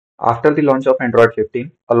After the launch of Android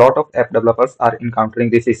 15, a lot of app developers are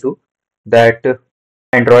encountering this issue that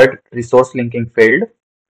Android resource linking failed,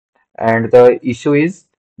 and the issue is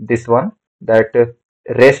this one, that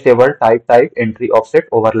race table type entry offset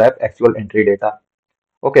overlap actual entry data.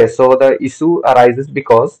 Okay, so the issue arises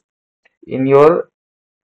because in your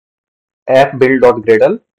app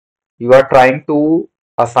build.gradle, you are trying to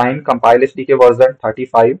assign compile SDK version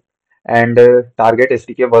 35 and target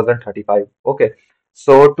SDK version 35. Okay,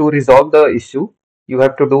 so to resolve the issue, you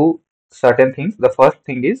have to do certain things. The first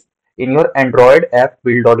thing is, in your Android app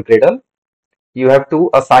build.gradle, you have to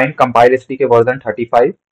assign compile SDK version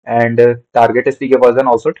 35 and target SDK version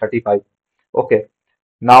also 35. Okay,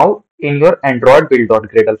 now in your Android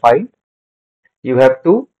build.gradle file, you have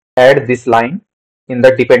to add this line in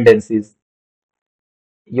the dependencies.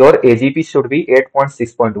 Your AGP should be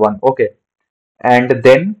 8.6.1. Okay, and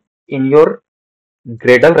then in your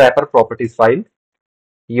Gradle wrapper properties file,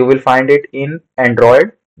 you will find it in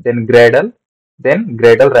Android, then Gradle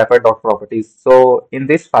wrapper dot properties. So in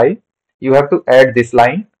this file, you have to add this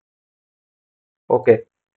line. Okay,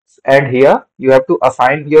 and here you have to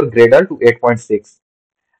assign your Gradle to 8.6.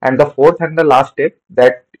 And the fourth and the last step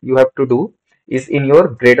that you have to do is in your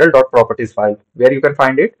Gradle.properties file, where you can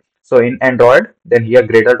find it. So in Android, then here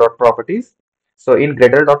Gradle.properties. So in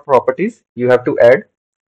Gradle.properties, you have to add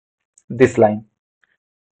this line.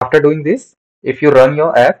 After doing this, if you run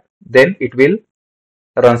your app, then it will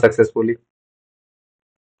run successfully.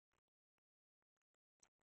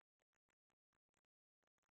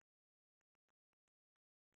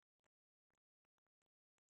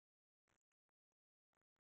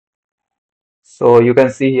 So you can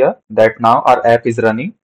see here that now our app is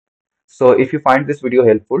running. So if you find this video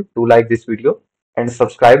helpful, do like this video and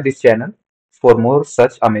subscribe this channel for more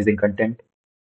such amazing content.